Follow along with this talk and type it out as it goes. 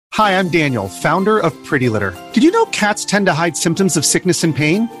Hi, I'm Daniel, founder of Pretty Litter. Did you know cats tend to hide symptoms of sickness and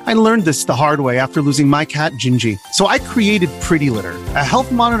pain? I learned this the hard way after losing my cat, Gingy. So I created Pretty Litter, a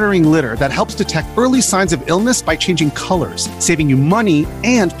health monitoring litter that helps detect early signs of illness by changing colors, saving you money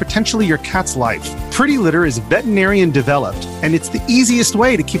and potentially your cat's life. Pretty Litter is veterinarian developed, and it's the easiest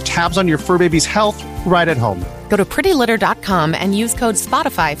way to keep tabs on your fur baby's health right at home. Go to prettylitter.com and use code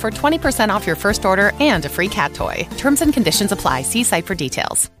SPOTIFY for 20% off your first order and a free cat toy. Terms and conditions apply. See site for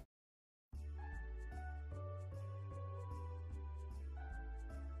details.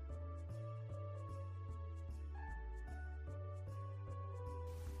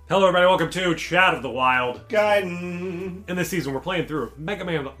 Hello everybody, welcome to Chat of the Wild. Gaiden. In this season, we're playing through Mega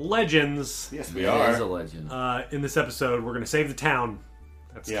Man Legends. Yes, we are. It is a legend. In this episode, we're going to save the town.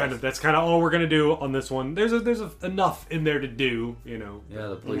 That's kind of all we're going to do on this one. There's enough in there to do, you know. Yeah,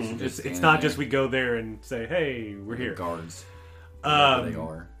 the police are just It's not just we go there and say, hey, we're here. Guards. They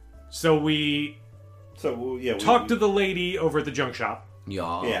are. So we talk to the lady over at the junk shop.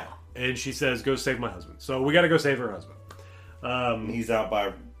 Yeah. And she says, go save my husband. So we got to go save her husband. He's out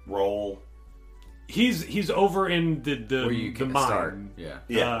by Roll. He's over in the Where you the can mine. start.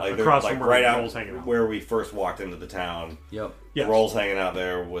 Yeah. Across from where right Roll's out hanging out. where we first walked into the town. Yep. Yes. Roll's hanging out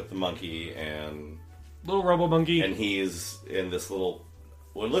there with the monkey, and Little Robo Monkey. and he's in this little,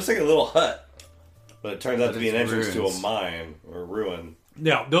 well, it looks like a little hut, but it turns out to be an it's entrance ruins. to a mine or a ruin.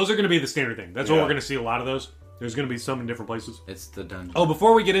 Yeah, those are going to be the standard thing. That's what Yeah. we're going to see a lot of those. There's going to be some in different places. It's the dungeon. Oh,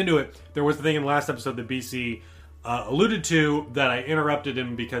 before we get into it, there was the thing in the last episode that BC alluded to that I interrupted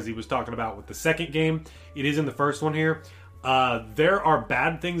him because he was talking about with the second game. It is in the first one here. There are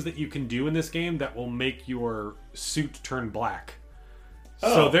bad things that you can do in this game that will make your suit turn black.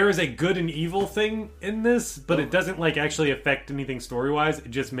 So there is a good and evil thing in this, but it doesn't actually affect anything story-wise.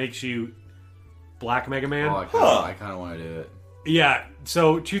 It just makes you Black Mega Man. I kind of want to do it. Yeah,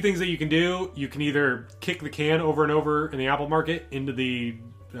 so two things that you can do. You can either kick the can over and over in the Apple Market into the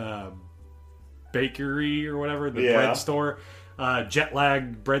bakery or whatever, the bread store, jet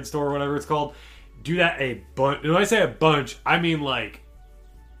lag bread store or whatever it's called. Do that a bunch. When I say a bunch, I mean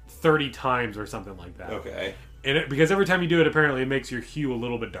 30 times or something like that. Okay. And because every time you do it, apparently it makes your hue a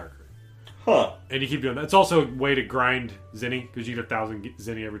little bit darker. Huh. And you keep doing that. It's also a way to grind Zinni, because you get 1,000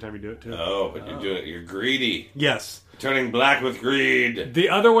 Zinni every time you do it too. Oh, but you're doing it. You're greedy. Yes. Turning black with greed. The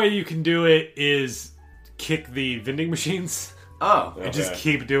other way you can do it is kick the vending machines. Oh. And just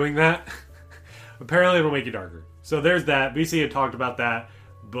keep doing that. Apparently it'll make you darker. So there's that. BC had talked about that,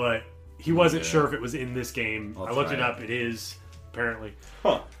 but he wasn't sure if it was in this game. I looked it up. It is, apparently.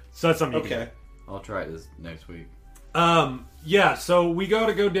 Huh. So that's something you can do. I'll try it this next week. Yeah, so we got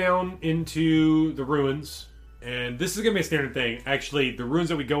to go down into the ruins, and this is going to be a standard thing. Actually, the ruins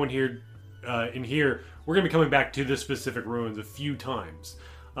that we go in here, we're going to be coming back to this specific ruins a few times.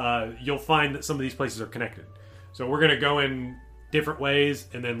 You'll find that some of these places are connected. So we're going to go in different ways,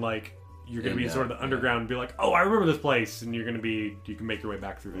 and then you're going to be in sort of the underground and be like, oh, I remember this place, and you can make your way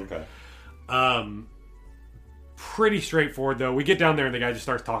back through there. Okay. Pretty straightforward, though. We get down there, and the guy just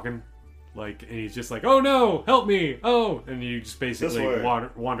starts talking. And he's just like, oh no, help me, oh, and you just basically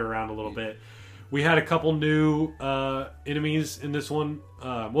wander around a little bit. We had a couple new enemies in this one.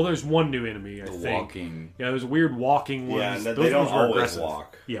 Well, there's one new enemy, I think. Walking. Yeah, there's weird walking ones. Yeah, and those they don't ones were always aggressive.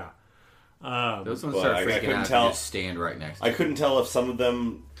 walk. Yeah. Those ones Well, start I freaking couldn't out tell. if you just stand right next to I them. couldn't tell if some of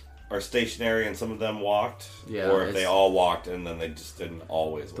them are stationary and some of them walked, or if they all walked and then they just didn't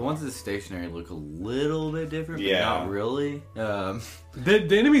always walk. The ones that stationary look a little bit different, but Yeah. not really.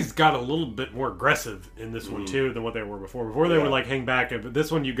 The enemies got a little bit more aggressive in this one too than what they were before. Before they would hang back, but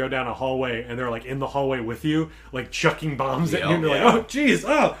this one you go down a hallway and they're in the hallway with you, chucking bombs at you. And you're oh jeez,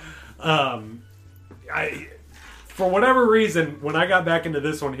 oh. For whatever reason, when I got back into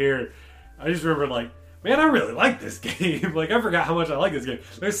this one here, I just remember man, I really like this game. I forgot how much I like this game.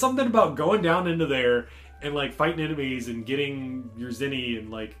 There's something about going down into there and fighting enemies and getting your Zinni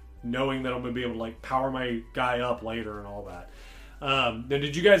and knowing that I'm gonna be able to power my guy up later and all that. Now,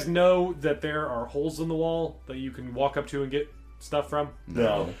 did you guys know that there are holes in the wall that you can walk up to and get stuff from?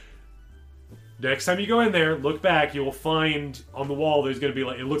 No. Next time you go in there, look back, you will find on the wall there's going to be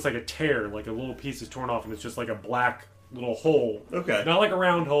it looks like a tear, a little piece is torn off, and it's just a black little hole. Okay. Not a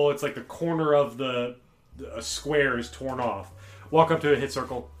round hole, it's the corner of a square is torn off. Walk up to a hit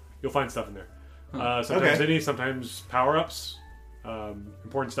circle, you'll find stuff in there. Sometimes Zinni, sometimes power-ups,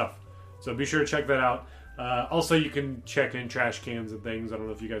 important stuff. So be sure to check that out. Also, you can check in trash cans and things. I don't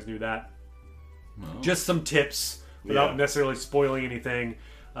know if you guys knew that. No. Just some tips without necessarily spoiling anything.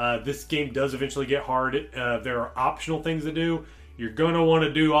 This game does eventually get hard. There are optional things to do. You're going to want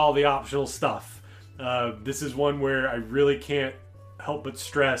to do all the optional stuff. This is one where I really can't help but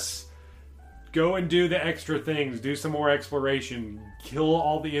stress. Go and do the extra things. Do some more exploration. Kill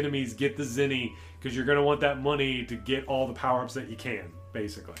all the enemies. Get the Zenny, because you're going to want that money to get all the power-ups that you can,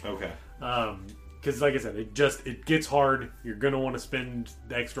 basically. Okay. Because, like I said, it gets hard. You're going to want to spend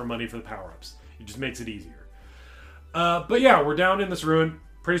the extra money for the power-ups. It just makes it easier. But yeah, we're down in this ruin.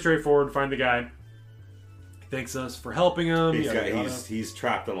 Pretty straightforward. Find the guy. He thanks us for helping him. He's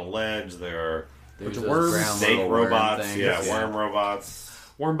trapped on a ledge. There's worms. Snake robots. Worm robots.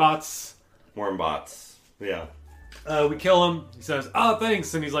 Wormbots. Yeah. We kill him. He says, "Oh,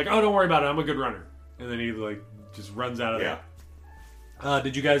 thanks," and he's like, "Oh, don't worry about it. I'm a good runner." And then he just runs out of there.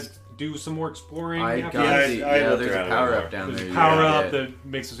 Did you guys do some more exploring? There's a power up down there. There's a power up that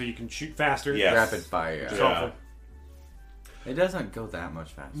makes it so you can shoot faster. Yes. Rapid fire. Yeah. It doesn't go that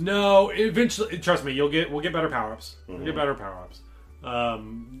much faster. No, eventually, trust me, we'll get better power ups. Mm-hmm. We'll get better power ups.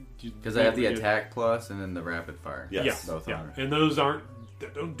 Because I have the attack plus and then the rapid fire. Yes. Both are. And those don't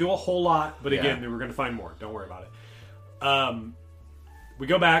do a whole lot, but again, we're going to find more. Don't worry about it. We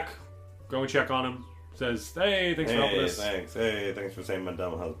go back, go and check on him. Says, "Hey, thanks for helping us." Thanks for saving my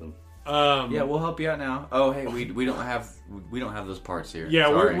dumb husband. Yeah, we'll help you out now. Oh, hey, we don't have those parts here. Yeah,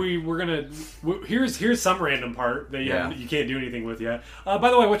 Sorry. we're gonna. Here's some random part that you can't do anything with yet. By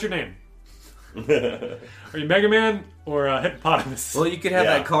the way, what's your name? Are you Mega Man or Hippopotamus? Well, you could have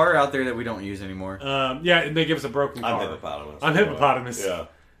that car out there that we don't use anymore. Yeah, and they give us a broken car. I'm Hippopotamus. Yeah.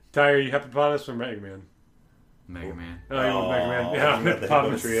 Ty, are you Hippopotamus or Mega Man? Mega Man. Oh, you want Mega Man? Yeah,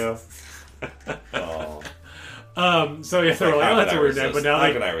 Hippopotamus. Trio. Oh. So yeah, they're like, "Oh, that's a weird name," but now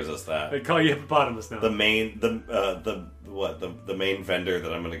how can I resist that? They call you Hippopotamus now. The main vendor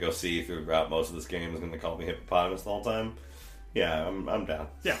that I'm going to go see throughout most of this game is going to call me Hippopotamus the whole time. Yeah, I'm down.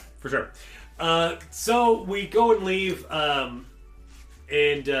 Yeah, for sure. So we go and leave, we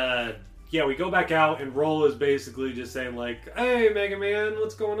go back out, and Roll is basically just saying like, "Hey, Mega Man,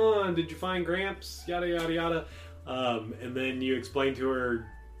 what's going on? Did you find Gramps? Yada yada yada." And then you explain to her,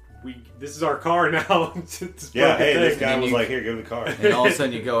 this is our car now. This guy was like, "Here, give me the car." And all of a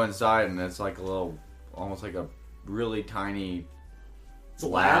sudden you go inside, and it's like almost like a really tiny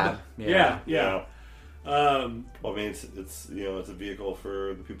lab. Yeah. Well, I mean, it's a vehicle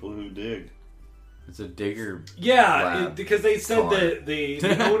for the people who dig. It's a digger. Yeah, because they said that the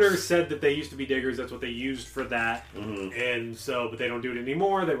owner said that they used to be diggers. That's what they used for that. Mm-hmm. And so, but they don't do it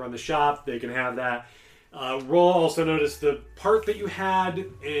anymore. They run the shop. They can have that. Roll also noticed the part that you had,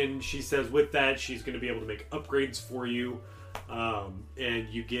 and she says with that she's going to be able to make upgrades for you. And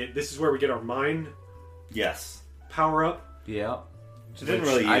you get, this is where we get our mine. Yes. Power up. Yeah. She didn't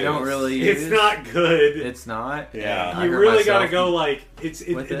really use. I don't really use. It's not good. It's not. Yeah. You really got to go like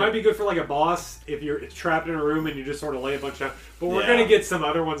it might be good for like a boss if you're trapped in a room and you just sort of lay a bunch of time. But we're gonna get some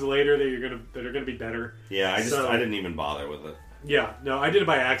other ones later that are gonna be better. Yeah, I didn't even bother with it. Yeah, no, I did it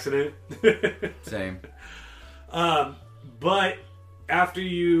by accident. Same. But after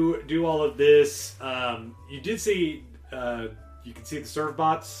you do all of this, you did see you can see the surf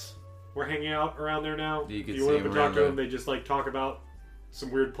bots were hanging out around there now. You went up and talked to them. They just like talk about some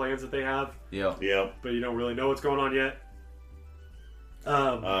weird plans that they have. Yeah. But you don't really know what's going on yet.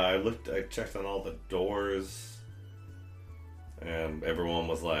 I checked on all the doors, and everyone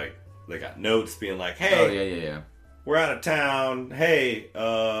was like, they got notes being like, "Hey, oh yeah. We're out of town. Hey,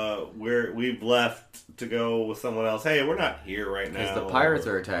 we've left to go with someone else. Hey, we're not here right now because the pirates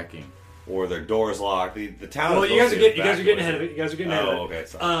are attacking, or their doors locked. The town. Well, you guys are getting ahead of it. You guys are getting ahead of it. Oh, okay.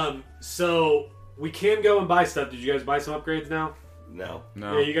 Sorry. So we can go and buy stuff. Did you guys buy some upgrades now? No.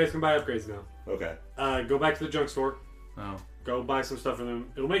 Yeah, you guys can buy upgrades now. Okay. Go back to the junk store. Oh. Go buy some stuff from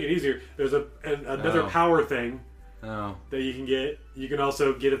them. It'll make it easier. There's another power thing. Oh. That you can get. You can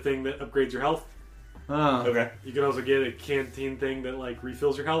also get a thing that upgrades your health. Oh. Okay. You can also get a canteen thing that like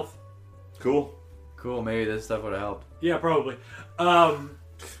refills your health. Cool. Maybe this stuff would have helped. Yeah, probably. Whatever.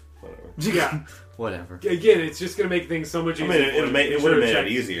 Yeah. Whatever. Again, it's just going to make things so much easier. I mean, it would have made it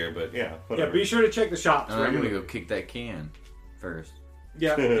easier, but yeah. Whatever. Yeah, be sure to check the shops. I'm going to go kick that can first.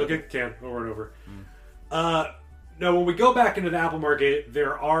 Yeah, go kick the can over and over. Now, when we go back into the Apple Market,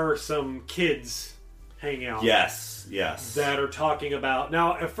 there are some kids hanging out. Yes. That are talking about...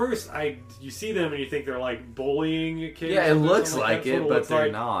 Now, at first, you see them and you think they're like bullying kids. Yeah, it looks like it, but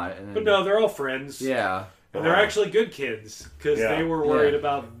they're not. And but no, they're all friends. Yeah. And they're actually good kids because they were worried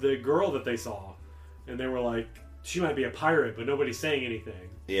about the girl that they saw. And they were like, she might be a pirate, but nobody's saying anything.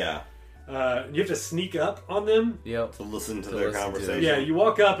 Yeah. You have to sneak up on them. Yep. To listen to their conversation. Yeah, you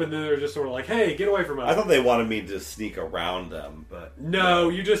walk up and then they're just sort of like, hey, get away from us. I thought they wanted me to sneak around them, but... No,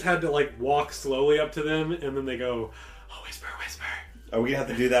 you just had to like walk slowly up to them and then they go, oh, whisper. Are we going to have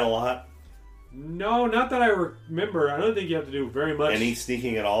to do that a lot? No, not that I remember. I don't think you have to do very much. Any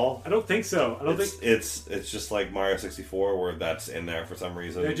sneaking at all? I don't think so. I don't think it's just like Mario 64 where that's in there for some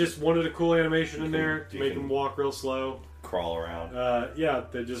reason. They just wanted a cool animation in there to make them walk real slow, crawl around. Yeah,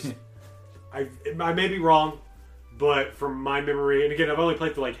 they just. I may be wrong, but from my memory, and again, I've only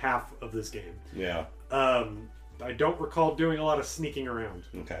played through like half of this game. Yeah. I don't recall doing a lot of sneaking around.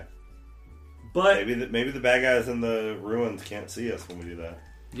 Okay. But maybe the bad guys in the ruins can't see us when we do that.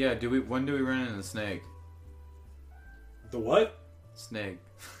 Yeah, when do we run into the snake? The what? Snake.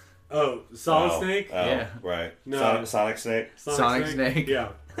 Oh, Solid Snake? Oh, yeah. Right. No. Sonic Snake? Sonic Snake? Yeah.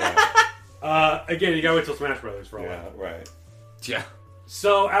 Right. Again, you gotta wait till Smash Brothers for a while. Yeah, right. Yeah.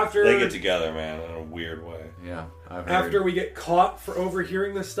 So after... They get together, man, in a weird way. Yeah, I've heard. After we get caught for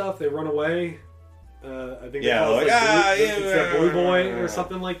overhearing this stuff, they run away. I think it's that Blue Boy or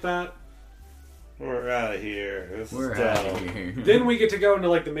something like that. We're out of here. We're out of here. Then we get to go into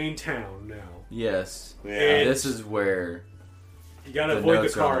like the main town now. Yes. Yeah. And this is where you gotta avoid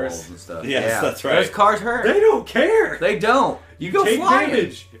the cars and stuff. Yes, that's right. Those cars hurt. They don't care. They don't. You go take flying.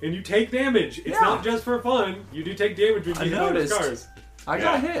 damage, and you take damage. It's not just for fun. You do take damage when you hit those cars. I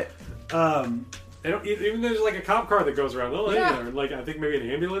got hit. Even there's like a cop car that goes around. Like I think maybe an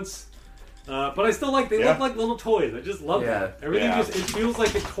ambulance. But I still like they look like little toys. I just love that. Everything it feels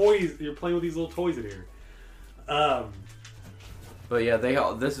like the toys. You're playing with these little toys in here. But yeah,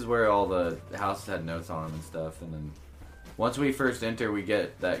 this is where all the houses had notes on them and stuff. And then once we first enter, we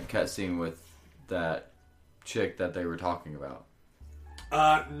get that cutscene with that chick that they were talking about.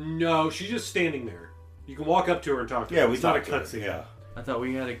 No, she's just standing there. You can walk up to her and talk to her. It's not a cutscene. Yeah. I thought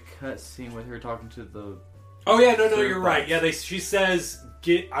we had a cutscene with her talking to the. Oh yeah, no, you're right. Yeah, she says,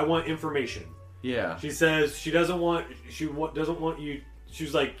 I want information." Yeah. She says she doesn't want you.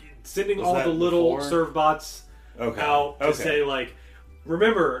 She's like sending all the little serve bots out to say like,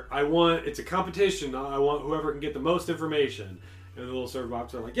 "Remember, it's a competition. I want whoever can get the most information." And the little serve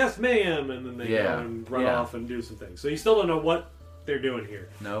bots are like, "Yes, ma'am," and then they go and run off and do some things. So you still don't know what they're doing here.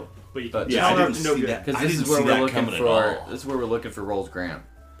 Nope. But you can tell her to know that because this is where we're looking for. This is where we're looking for Rolls Graham,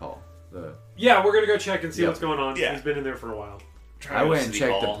 Paul. Yeah, we're gonna go check and see what's going on. Yeah. He's been in there for a while. I went and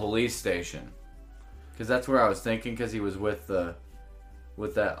checked the police station because that's where I was thinking because he was with that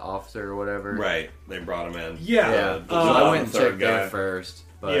officer or whatever. Right, they brought him in. Yeah. So I went and checked there first.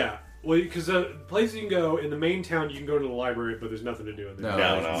 But yeah. Well, because places you can go in the main town, you can go to the library, but there's nothing to do in there.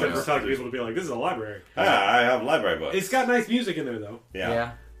 No. Except for talking to people to be like, "This is a library." I have library books. It's got nice music in there, though.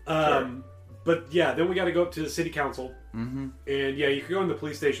 Yeah. But yeah, then we got to go up to the city council, mm-hmm. and you can go in the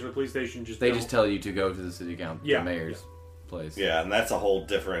police station. The police station just just tell you to go to the city council, the mayor's place. Yeah, and that's a whole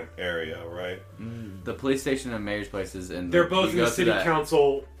different area, right? The police station and mayor's place is in. They're both in the city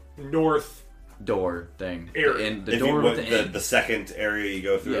council north door thing. Area. The door with the second area you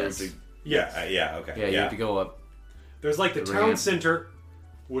go through. Yes. Okay. Yeah, you have to go up. There's like the town center,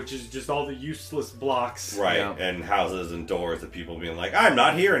 which is just all the useless blocks. Right, and houses and doors of people being like, "I'm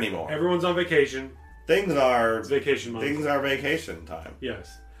not here anymore." Everyone's on vacation. It's vacation month. Things are vacation time.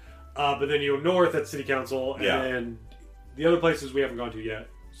 Yes. But then you go north at city council, and then the other places we haven't gone to yet.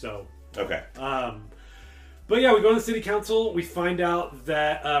 So. Okay. But yeah, we go to the city council. We find out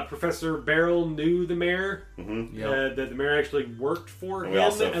that Professor Barrel knew the mayor. Mm-hmm. That the mayor actually worked for him we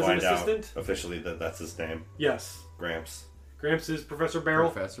also as find an assistant. Out officially that's his name. Yes. Gramps. Gramps is Professor Barrel.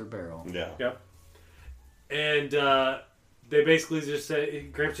 Professor Barrel. Yeah. Yep. And they basically just say,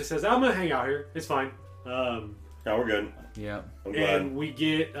 Gramps just says, "I'm gonna hang out here. It's fine." No, we're good. Yeah. And we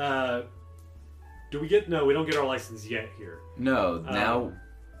get. Do we get? No, we don't get our license yet here. No. Now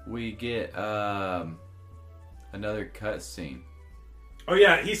we get another cutscene. Oh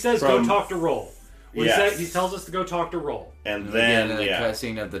yeah, he says go talk to Roll. He tells us to go talk to Roll. And then a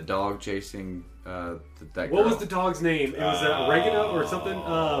cutscene of the dog chasing that girl. What was the dog's name? It was Oregano or something.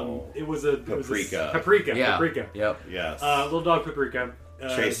 It was a Paprika. Paprika. Yeah. Paprika. Yep. Yes. Little dog Paprika.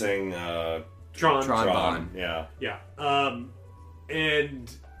 Chasing Tron. Yeah. Yeah. And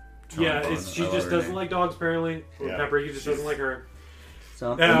she just doesn't like dogs apparently. Yeah. Paprika just doesn't like her.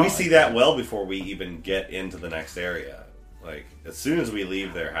 And we see that well before we even get into the next area. Like, as soon as we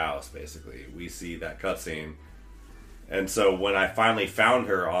leave their house, basically, we see that cutscene. And so when I finally found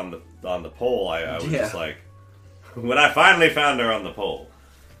her on the pole, I was just like... When I finally found her on the pole,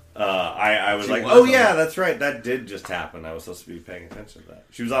 I was like, "Oh yeah, that's right, that did just happen. I was supposed to be paying attention to that."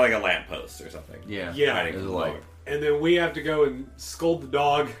 She was on like a lamppost or something. Yeah. It was like... And then we have to go and scold the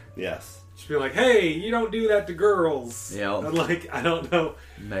dog. Yes. Just be like, "Hey, you don't do that to girls." Yeah. I'm like, I don't know.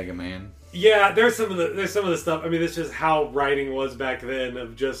 Mega Man. Yeah, there's some of the stuff. I mean, it's just how writing was back then,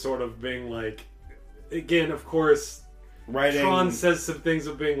 of just sort of being like, again, of course, writing. Tron says some things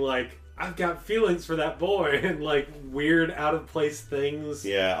of being like, I've got feelings for that boy, and like weird, out of place things.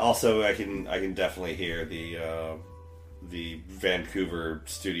 Yeah. Also, I can definitely hear the Vancouver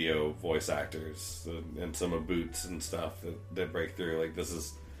studio voice actors and some of Boots and stuff that break through. Like this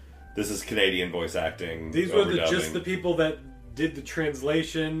is Canadian voice acting. These were just the people that did the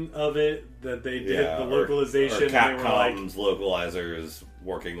translation of it, that they did the localization. Or Capcom's localizers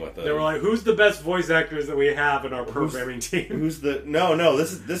working with it. They were like, "Who's the best voice actors that we have in our programming team?" Who's the no?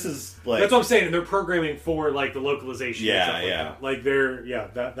 This is like that's what I'm saying. And they're programming for like the localization. Yeah, and stuff like they're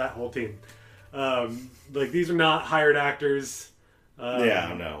that whole team. Like these are not hired actors.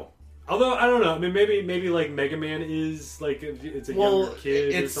 No. Although I don't know. I mean, maybe like Mega Man is like it's a younger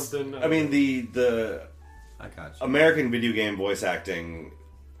kid or something. I mean the I got you. American video game voice acting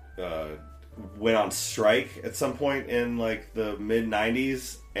went on strike at some point in like the mid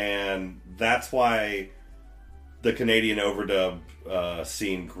 '90s, and that's why the Canadian overdub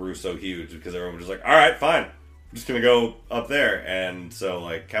scene grew so huge, because everyone was just like, "All right, fine, I'm just gonna go up there." And so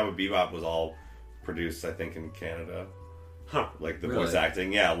like Cowboy Bebop was all produced, I think, in Canada. Huh. Like the Really? voice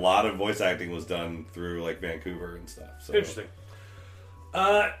acting, a lot of voice acting was done through like Vancouver and stuff. So. Interesting.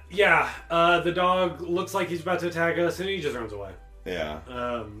 The dog looks like he's about to attack us, and he just runs away. Yeah.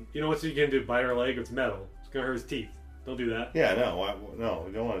 You know what's he gonna do? Bite our leg? It's metal. It's gonna hurt his teeth. Don't do that. Yeah. No. No.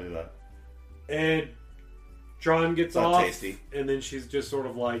 We don't want to do that. And Tron gets Not off, tasty. and then she's just sort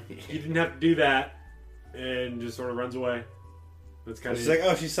of like, "You didn't have to do that," and just sort of runs away. That's kind of She's like,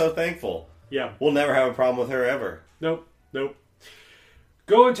 "Oh, she's so thankful. yeah. We'll never have a problem with her ever." Nope.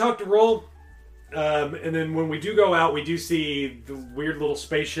 Go and talk to Roll. And then when we do go out, we do see the weird little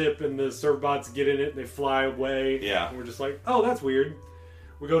spaceship, and the Servbots get in it, and they fly away. Yeah. And we're just like, oh, that's weird.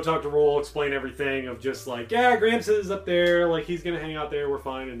 We go talk to Roll, explain everything of just like, yeah, Gramps is up there, like he's gonna hang out there, we're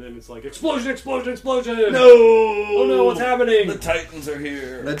fine. And then it's like, explosion, explosion, explosion! No! Oh no, what's happening? The Titans are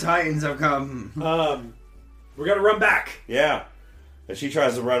here. The Titans have come. We gotta run back. Yeah. And she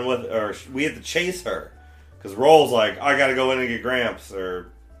tries to run with, or we have to chase her. Because Roll's like, I gotta go in and get Gramps,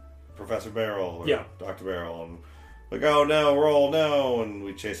 or Professor Barrel, or Dr. Barrel. And like, oh no, Roll, no. And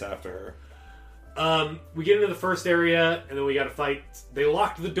we chase after her. We get into the first area, and then we gotta fight. They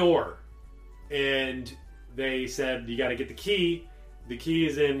locked the door, and they said, you gotta get the key. The key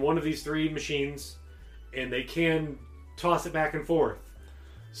is in one of these 3 machines, and they can toss it back and forth.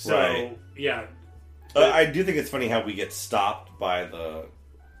 So, Right. yeah. I do think it's funny how we get stopped by the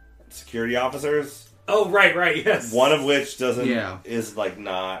security officers. Oh, right, yes. One of which Yeah.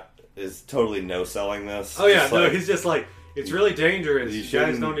 is totally no selling this. Oh, yeah, Just no, like, he's just like, it's really dangerous. you You guys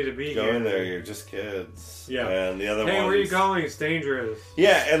shouldn't don't need to be go here. in there. You're just kids. Yeah. And the other Hey, ones, where are you going? It's dangerous.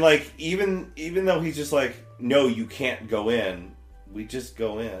 Yeah, and like even though he's just like, no, you can't go in. We just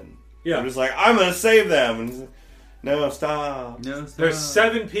go in. Yeah. I'm just like, I'm gonna save them. And he's like, no, stop. No, There's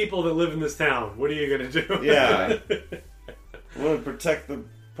 7 people that live in this town. What are you going to do? Yeah. I want to protect the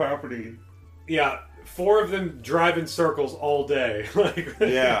property. Yeah, 4 of them drive in circles all day.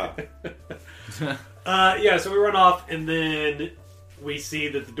 Yeah. So we run off, and then we see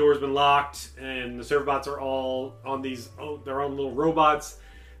that the door's been locked, and the Servbots are all on their own little robots.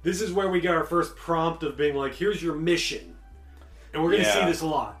 This is where we get our first prompt of being like, here's your mission. And we're going to see this a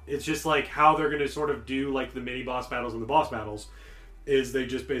lot. It's just like how they're going to sort of do like the mini boss battles and the boss battles, is they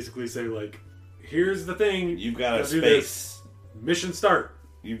just basically say like, here's the thing. You've got a do space. this. Mission start.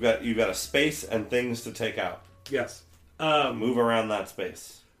 You've got a space and things to take out. Yes. Move around that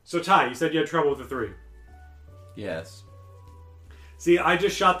space. So Ty, you said you had trouble with the 3. Yes. See, I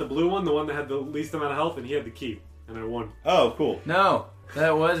just shot the blue one, the one that had the least amount of health, and he had the key, and I won. Oh, cool. No,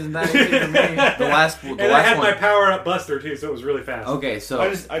 that wasn't that easy for me. The last And I had one. my power up buster too, so it was really fast. Okay, so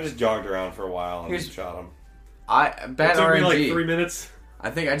I just jogged around for a while and Here's- shot him. It bad took me RNG. like 3 minutes. I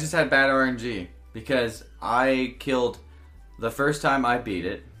think I just had bad RNG because I killed the first time I beat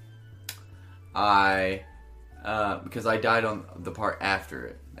it. Because I died on the part after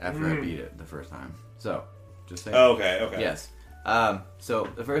it, I beat it the first time. So, just saying. Oh, okay. Yes. So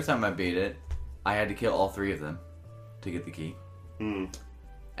the first time I beat it, I had to kill all 3 of them to get the key. And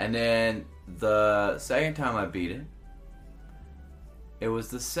then the second time I beat it, it was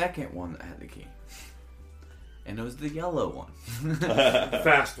the second one that had the key. And it was the yellow one.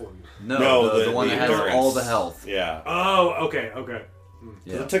 Fast one. No, the one that has endurance. all the health. Yeah. Oh, okay.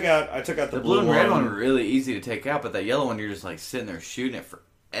 Yeah. I took out the The blue and red one one. were really easy to take out, but that yellow one, you're just like sitting there shooting it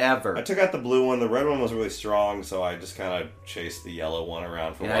forever. I took out the blue one. The red one was really strong, so I just kind of chased the yellow one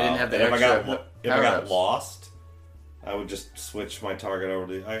around for a Yeah, while. I didn't have the And extra if I got power-ups. lost, I would just switch my target over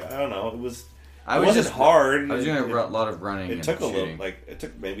to. I don't know. It was It wasn't hard. I was doing a lot of running. It and took shooting. it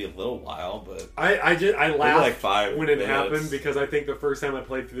took maybe a little while, but I laughed like 5 when it minutes. happened because I think the first time I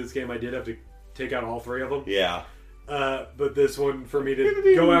played through this game, I did have to take out all 3 of them. yeah. But this one, for me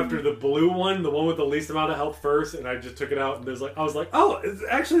to go after the blue one, the one with the least amount of health first, and I just took it out, and I was like, oh, it's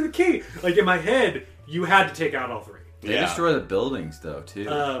actually the key. Like in my head, you had to take out all 3. They destroy the buildings though too.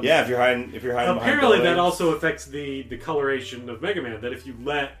 If you're hiding apparently behind that also affects the coloration of Mega Man. That if you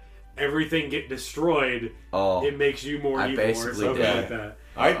let everything get destroyed, it makes you more evil or something like that.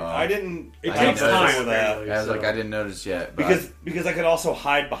 I didn't. It takes time with that. apparently. I was like, I didn't notice yet. But Because I could also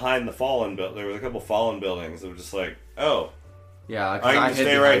hide behind the fallen building. There was a couple fallen buildings that were just like, oh, yeah, I can just hid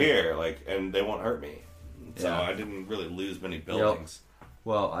stay right behind- here, and they won't hurt me. So Yeah. I didn't really lose many buildings.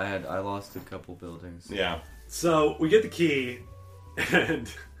 Well, I lost a couple buildings. Yeah. So we get the key, and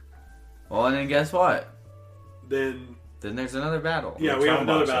then guess what? then Then there's another battle. yeah, The we have Tron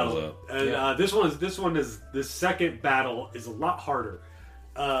another box shows battle, up. and this second battle is a lot harder.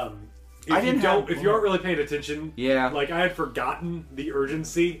 If I didn't have- if you aren't really paying attention, Yeah. like I had forgotten the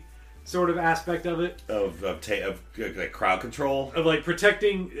urgency sort of aspect of it. Of like crowd control. Of like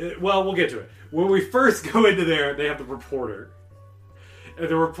protecting. Well, we'll get to it. When we first go into there, they have the reporter, and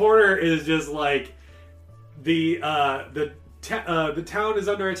the reporter is just like the town is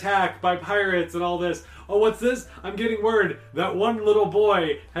under attack by pirates and all this. Oh, what's this? I'm getting word that one little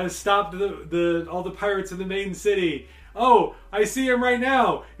boy has stopped all the pirates in the main city. Oh, I see him right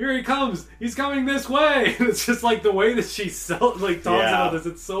now. Here he comes. He's coming this way. It's just like the way that she talks about this.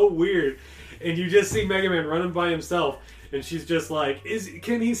 It's so weird. And you just see Mega Man running by himself, and she's just like,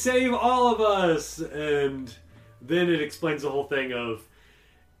 "Can he save all of us?" And then it explains the whole thing of,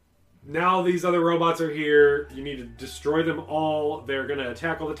 now these other robots are here. You need to destroy them all. They're going to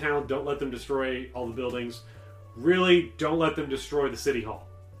attack all the town. Don't let them destroy all the buildings. Really, don't let them destroy the city hall.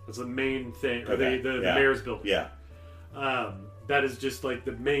 That's the main thing. Or the mayor's building. Yeah. That is just like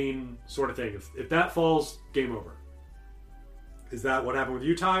the main sort of thing. If that falls, game over. Is that what happened with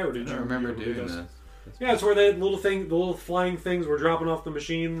you, Ty, or did I you don't remember do doing this. Yeah, it's where the little flying things were dropping off the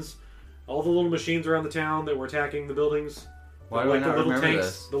machines. All the little machines around the town that were attacking the buildings. Why do I not remember tanks,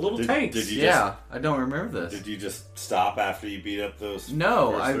 this? the little tanks. Did you I don't remember this. Did you just stop after you beat up those?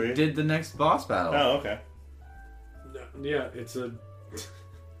 No, first I 3? did the next boss battle. Oh, okay. Yeah, it's a...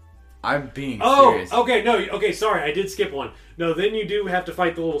 I'm being Oh, serious. okay, no, okay, sorry, I did skip one. No, then you do have to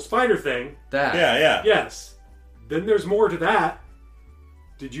fight the little spider thing. That. Yeah. Yes. Then there's more to that.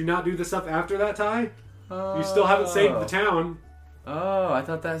 Did you not do the stuff after that, Ty? You still haven't saved the town. Oh, I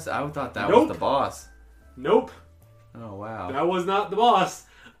thought that was Nope. the boss. Nope. Oh wow. That was not the boss.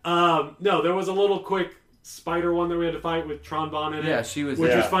 No, there was a little quick spider one that we had to fight with Tron Bon in it. Yeah, she was.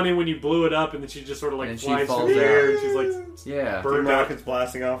 Which yeah. was funny when you blew it up and then she just sort of like And she flies falls through the air out. and she's like Yeah. burned The out. rockets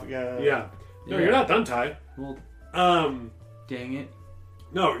blasting off again. Yeah. No, Yeah. you're not done, Ty. Well, Um, dang it.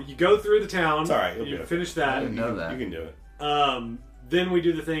 no, you go through the town. It's all right, you'll You do it. finish I that. didn't know that. You can do it. Then we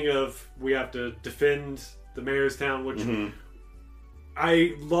do the thing of we have to defend the mayor's town, which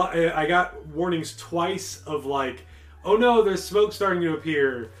I got warnings twice of like, oh no, there's smoke starting to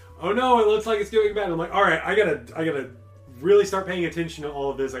appear. Oh no, it looks like it's doing bad. I'm like, all right, I gotta really start paying attention to all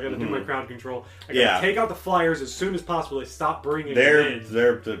of this. I gotta do my crowd control. I gotta take out the flyers as soon as possible. They stop bringing them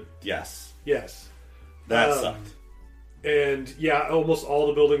in. Yes. Yes. That sucked. And yeah, almost all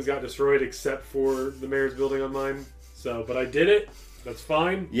the buildings got destroyed except for the mayor's building on mine. So, but I did it. That's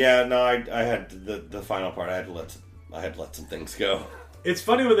fine. Yeah, no, I had the final part. I had to let some things go. It's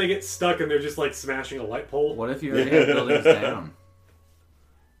funny when they get stuck and they're just like smashing a light pole. What if you already have buildings down?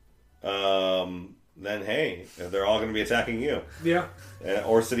 Then hey, they're all going to be attacking you. Yeah,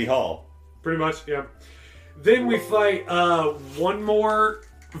 Or City Hall. pretty much. Yeah. Then we fight one more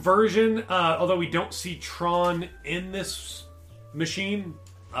version, although we don't see Tron in this machine.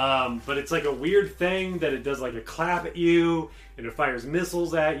 But it's like a weird thing that it does like a clap at you and it fires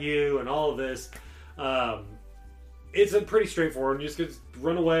missiles at you and all of this. It's a pretty straightforward. You just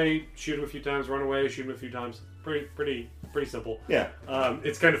run away, shoot him a few times, run away, shoot him a few times. Pretty simple. Yeah.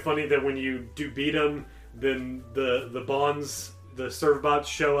 It's kind of funny that when you do beat him, then the bonds, the servbots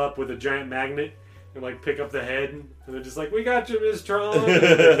show up with a giant magnet and like pick up the head, and they're just like, "We got you, Miss Tron." And they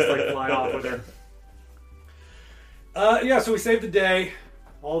just like fly off with her. Yeah, so we save the day,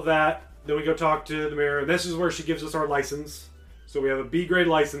 all of that. Then we go talk to the mayor, and this is where she gives us our license. So we have a B grade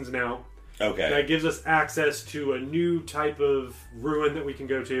license now. Okay. That gives us access to a new type of ruin that we can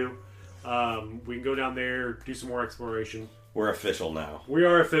go to. We can go down there, do some more exploration. We're official now. We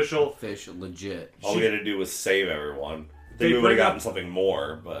are official. Fish, legit. All we had to do was save everyone. I They think we would have bring gotten up- something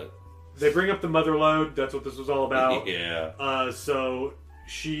more, but They bring up the mother lode. That's what this was all about. yeah. So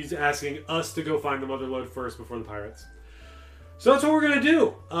she's asking us to go find the Mother Lode first before the pirates. So that's what we're gonna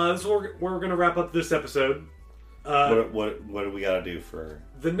do. This is what we're gonna wrap up this episode. What do we gotta do for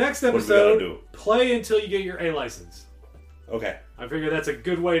the next what do we gotta episode? do? Play until you get your A license. Okay. I figure that's a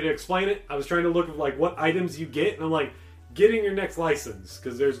good way to explain it. I was trying to look at like what items you get, and I'm like, getting your next license,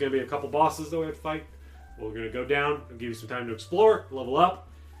 because there's going to be a couple bosses that we have to fight. We're going to go down and give you some time to explore, level up.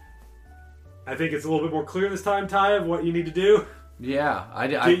 I think it's a little bit more clear this time, Ty, of what you need to do. Yeah,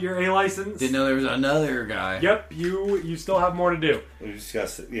 Get your A license. Didn't know there was another guy. Yep, you still have more to do. We just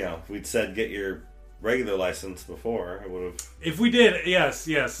got, if we'd said get your regular license before, I would have. If we did, yes.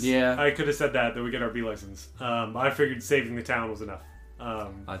 Yeah. I could have said that we get our B license. I figured saving the town was enough.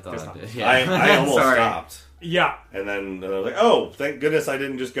 I thought guess I not. did. Yeah. I almost Sorry. stopped. Yeah. And then I was like, oh, thank goodness I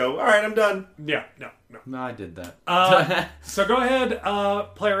didn't just go, all right, I'm done. Yeah, no. No, I did that. So go ahead,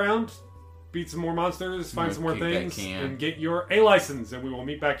 play around, beat some more monsters, find some more kick that things, can. and get your A license. And we will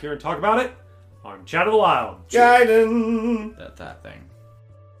meet back here and talk about it on Chat of the Wild. Gaiden! that thing.